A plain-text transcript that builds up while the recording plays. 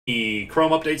The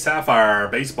Chrome Update Sapphire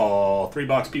Baseball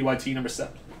 3-box PYT number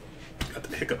 7. Got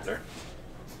the hiccup there.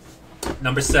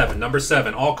 Number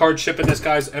 7. All cards shipping this,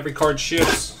 guys. Every card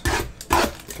ships.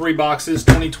 3 boxes.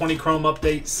 2020 Chrome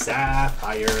Update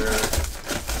Sapphire.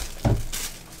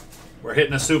 We're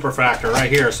hitting a super factor right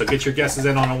here, so get your guesses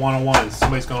in on a 101.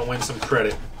 Somebody's going to win some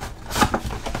credit.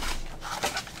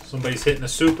 Somebody's hitting a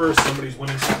super. Somebody's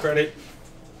winning some credit.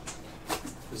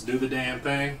 Let's do the damn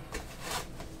thing.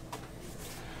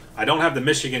 I don't have the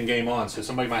Michigan game on, so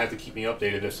somebody might have to keep me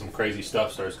updated if some crazy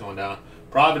stuff starts going down.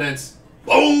 Providence.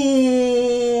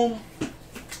 Boom!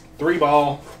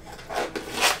 3-ball.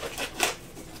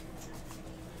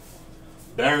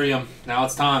 Bury him. Now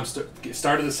it's time.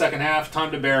 Start of the second half.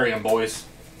 Time to bury him, boys.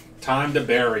 Time to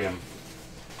bury him.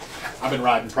 I've been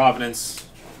riding Providence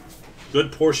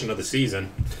good portion of the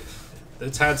season.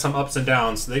 It's had some ups and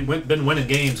downs. They've been winning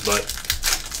games, but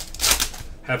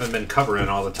haven't been covering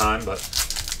all the time, but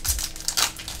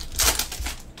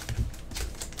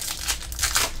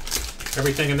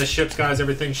everything in this ships, guys.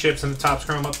 Everything ships in the Topps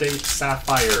Chrome Update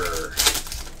Sapphire.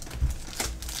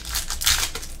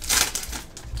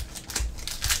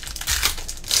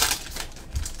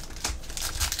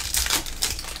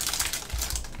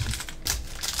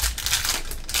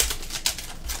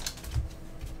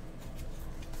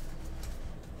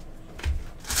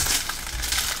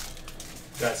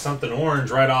 Got something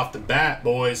orange right off the bat,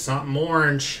 boys. Something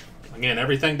orange. Again,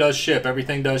 everything does ship.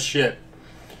 Everything does ship.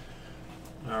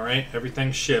 Alright,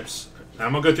 everything ships. Now,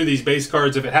 I'm going to go through these base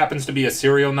cards. If it happens to be a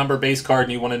serial number base card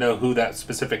and you want to know who that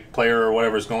specific player or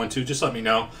whatever is going to, just let me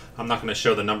know. I'm not going to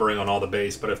show the numbering on all the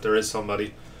base, but if there is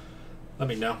somebody, let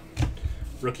me know.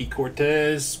 Rookie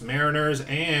Cortez, Mariners,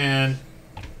 and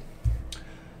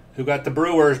who got the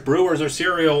Brewers? Brewers are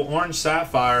serial, orange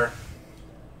sapphire.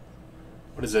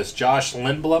 What is this? Josh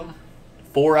Lindblom.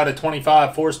 4 out of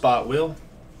 25, 4-spot, Will.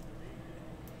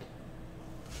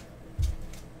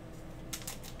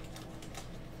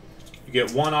 You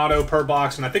get 1 auto per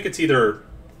box, and I think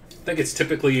it's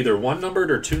typically either 1 numbered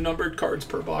or 2 numbered cards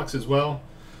per box as well.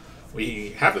 We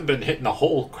haven't been hitting a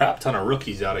whole crap ton of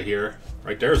rookies out of here.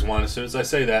 Right there's one as soon as I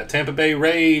say that. Tampa Bay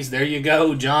Rays, there you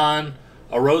go, John.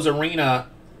 A Rosarina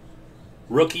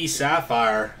rookie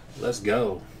sapphire. Let's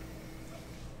go.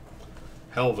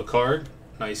 Hell of a card.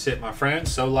 Nice hit, my friend.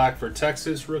 Solak for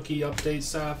Texas, rookie update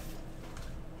Saph.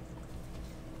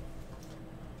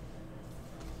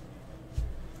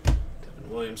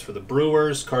 Williams for the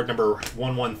Brewers. Card number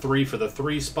 113 for the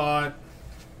 3-spot.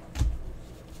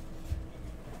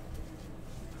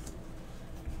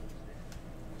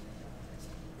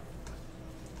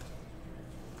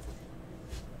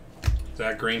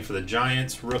 Zach Green for the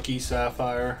Giants. Rookie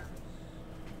Sapphire.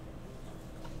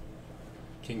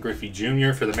 King Griffey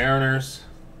Jr. for the Mariners.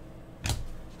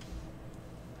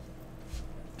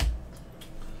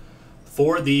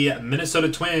 For the Minnesota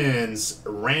Twins,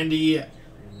 Randy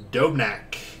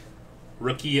Dobnak,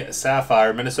 rookie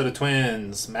sapphire, Minnesota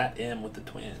Twins. Matt M with the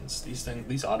Twins.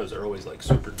 These autos are always like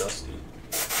super dusty.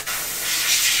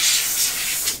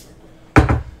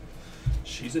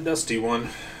 She's a dusty one.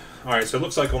 All right, so it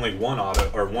looks like only 1 auto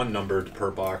or 1 numbered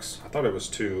per box. I thought it was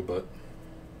 2, but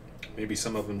maybe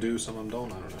some of them do, some of them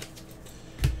don't. I don't know.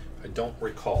 I don't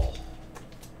recall.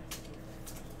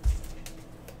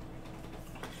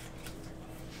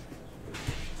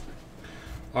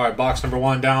 All right, box number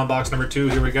 1 down, box number 2,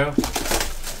 here we go.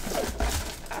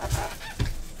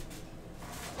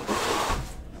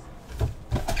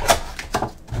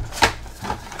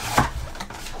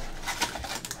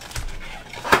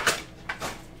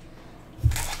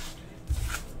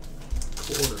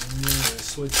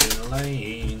 Switching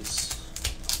lanes.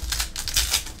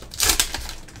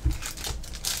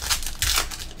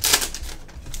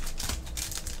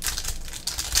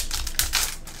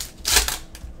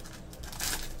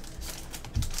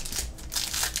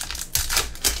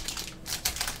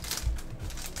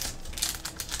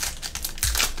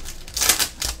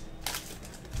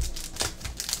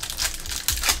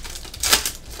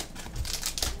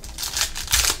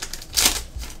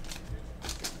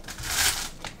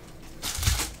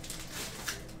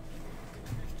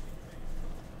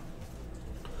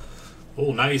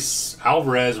 Oh, nice.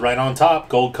 Alvarez right on top.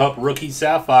 Gold Cup rookie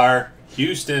sapphire.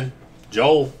 Houston.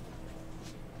 Joel.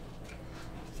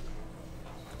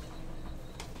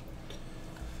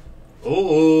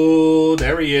 Oh,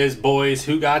 there he is, boys.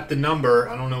 Who got the number?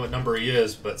 I don't know what number he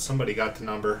is, but somebody got the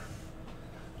number.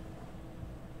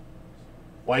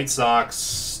 White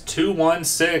Sox.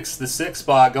 216. The 6th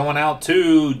spot going out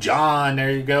to John. There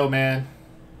you go, man.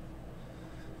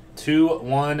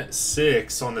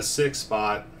 216 on the 6th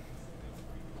spot.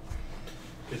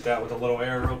 Hit that with a little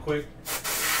air real quick.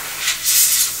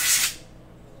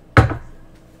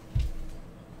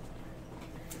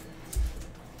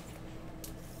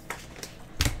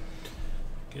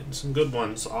 some good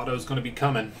ones. Auto's going to be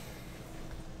coming.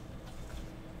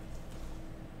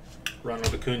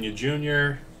 Ronald Acuna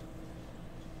Jr.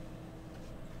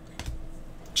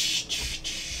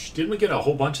 Didn't we get a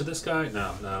whole bunch of this guy?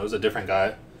 No, it was a different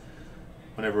guy.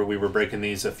 Whenever we were breaking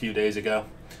these a few days ago.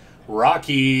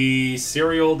 Rocky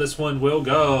Serial. This one will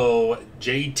go.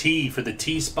 JT for the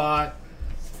T spot.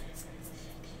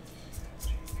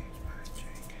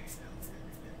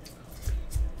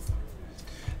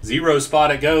 Zero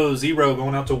spot it goes. Zero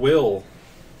going out to Will.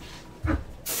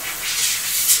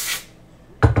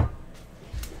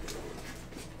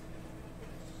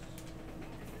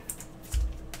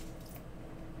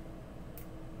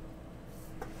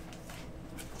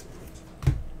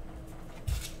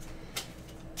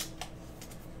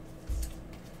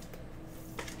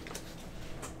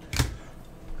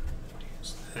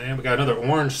 And we got another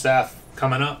orange staff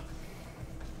coming up.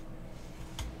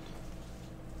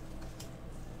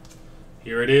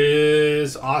 Here it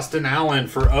is. Austin Allen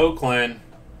for Oakland.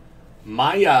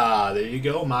 Maya. There you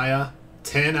go, Maya.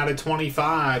 10 out of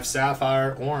 25.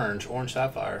 Sapphire orange. Orange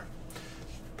Sapphire.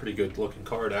 Pretty good looking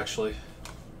card, actually.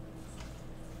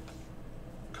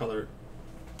 Color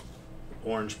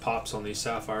orange pops on these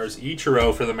Sapphires.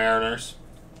 Ichiro for the Mariners.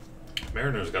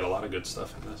 Mariners got a lot of good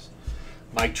stuff in this.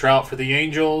 Mike Trout for the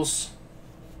Angels.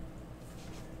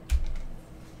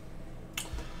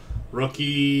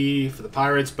 Rookie for the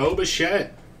Pirates, Bo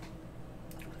Bichette.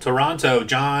 Toronto,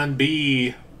 John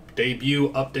B. Debut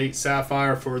update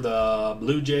Sapphire for the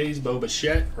Blue Jays, Bo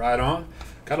Bichette. Right on.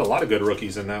 Got a lot of good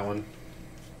rookies in that one.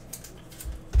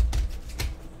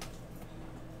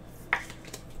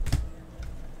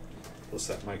 What's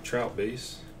that Mike Trout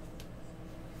base?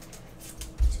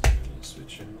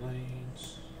 Switching lanes.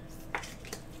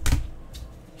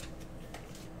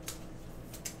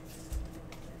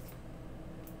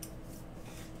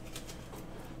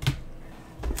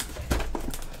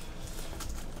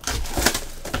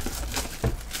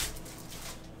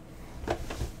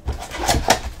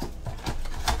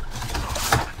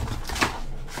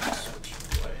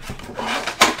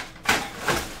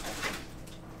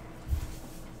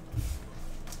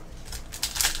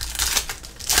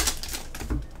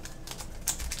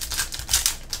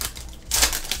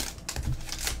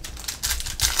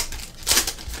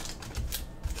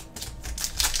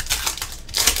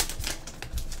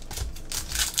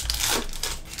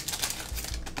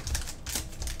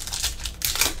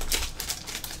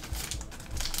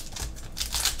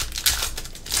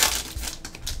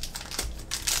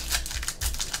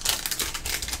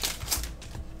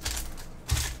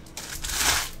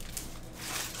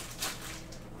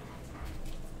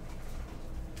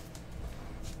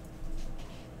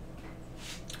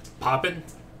 Poppin'.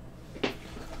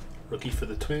 Rookie for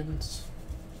the Twins.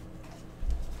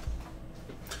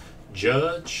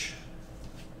 Judge.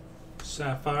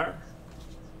 Sapphire.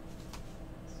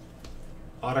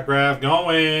 Autograph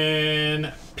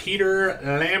going. Peter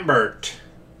Lambert.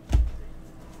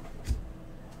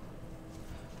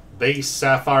 Base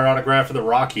Sapphire autograph for the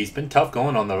Rockies. Been tough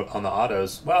going on the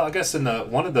autos. Well, I guess in the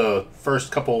one of the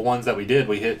first couple of ones that we did,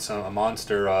 we hit a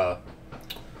monster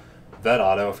vet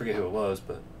auto. I forget who it was,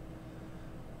 but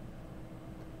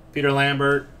Peter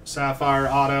Lambert, Sapphire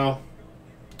auto.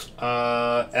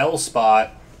 L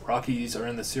spot. Rockies are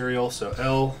in the serial, so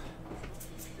L.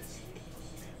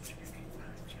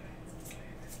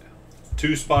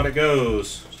 2 spot it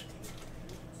goes.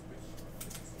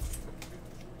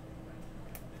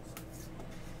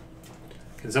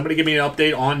 Can somebody give me an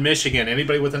update on Michigan?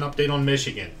 Anybody with an update on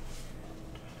Michigan?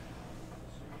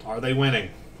 Are they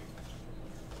winning?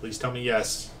 Please tell me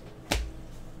yes.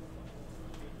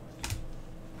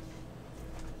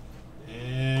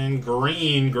 And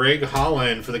green, Greg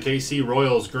Holland for the KC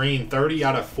Royals. Green, 30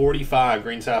 out of 45.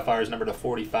 Green Sapphires number to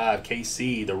 45.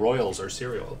 KC, the Royals are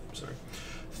serial. Sorry.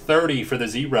 30 for the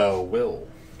Zero, Will.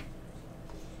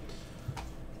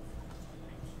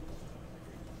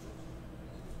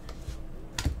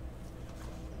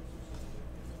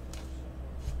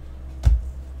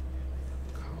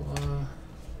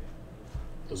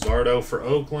 Luzardo for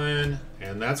Oakland.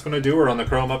 And that's going to do her on the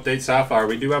Chrome Update Sapphire.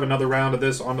 We do have another round of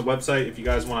this on the website. If you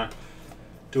guys want to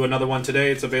do another one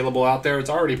today, it's available out there. It's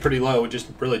already pretty low. We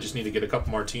really just need to get a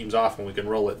couple more teams off and we can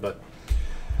roll it. But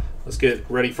let's get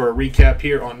ready for a recap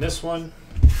here on this one.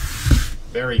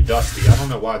 Very dusty. I don't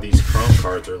know why these Chrome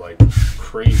cards are like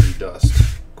crazy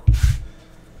dust.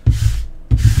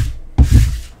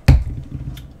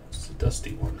 It's a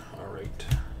dusty one. All right.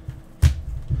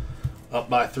 Up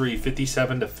by 3,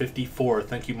 57 to 54.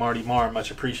 Thank you, Marty Marr.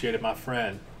 Much appreciated, my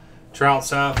friend. Trout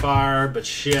Sapphire,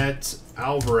 Bichette,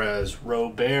 Alvarez,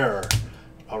 Robert,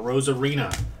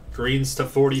 Rosarina, Greens to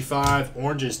 45,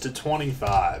 oranges to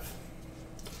 25.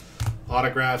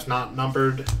 Autographs not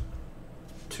numbered,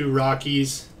 2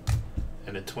 Rockies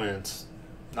and a Twins.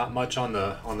 Not much on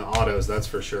the autos, that's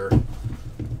for sure.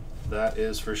 That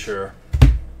is for sure.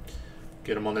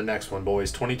 Get them on the next one,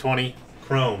 boys. 2020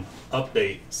 Chrome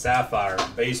Update Sapphire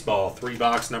Baseball 3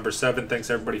 box number 7. Thanks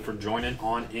everybody for joining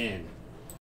on in.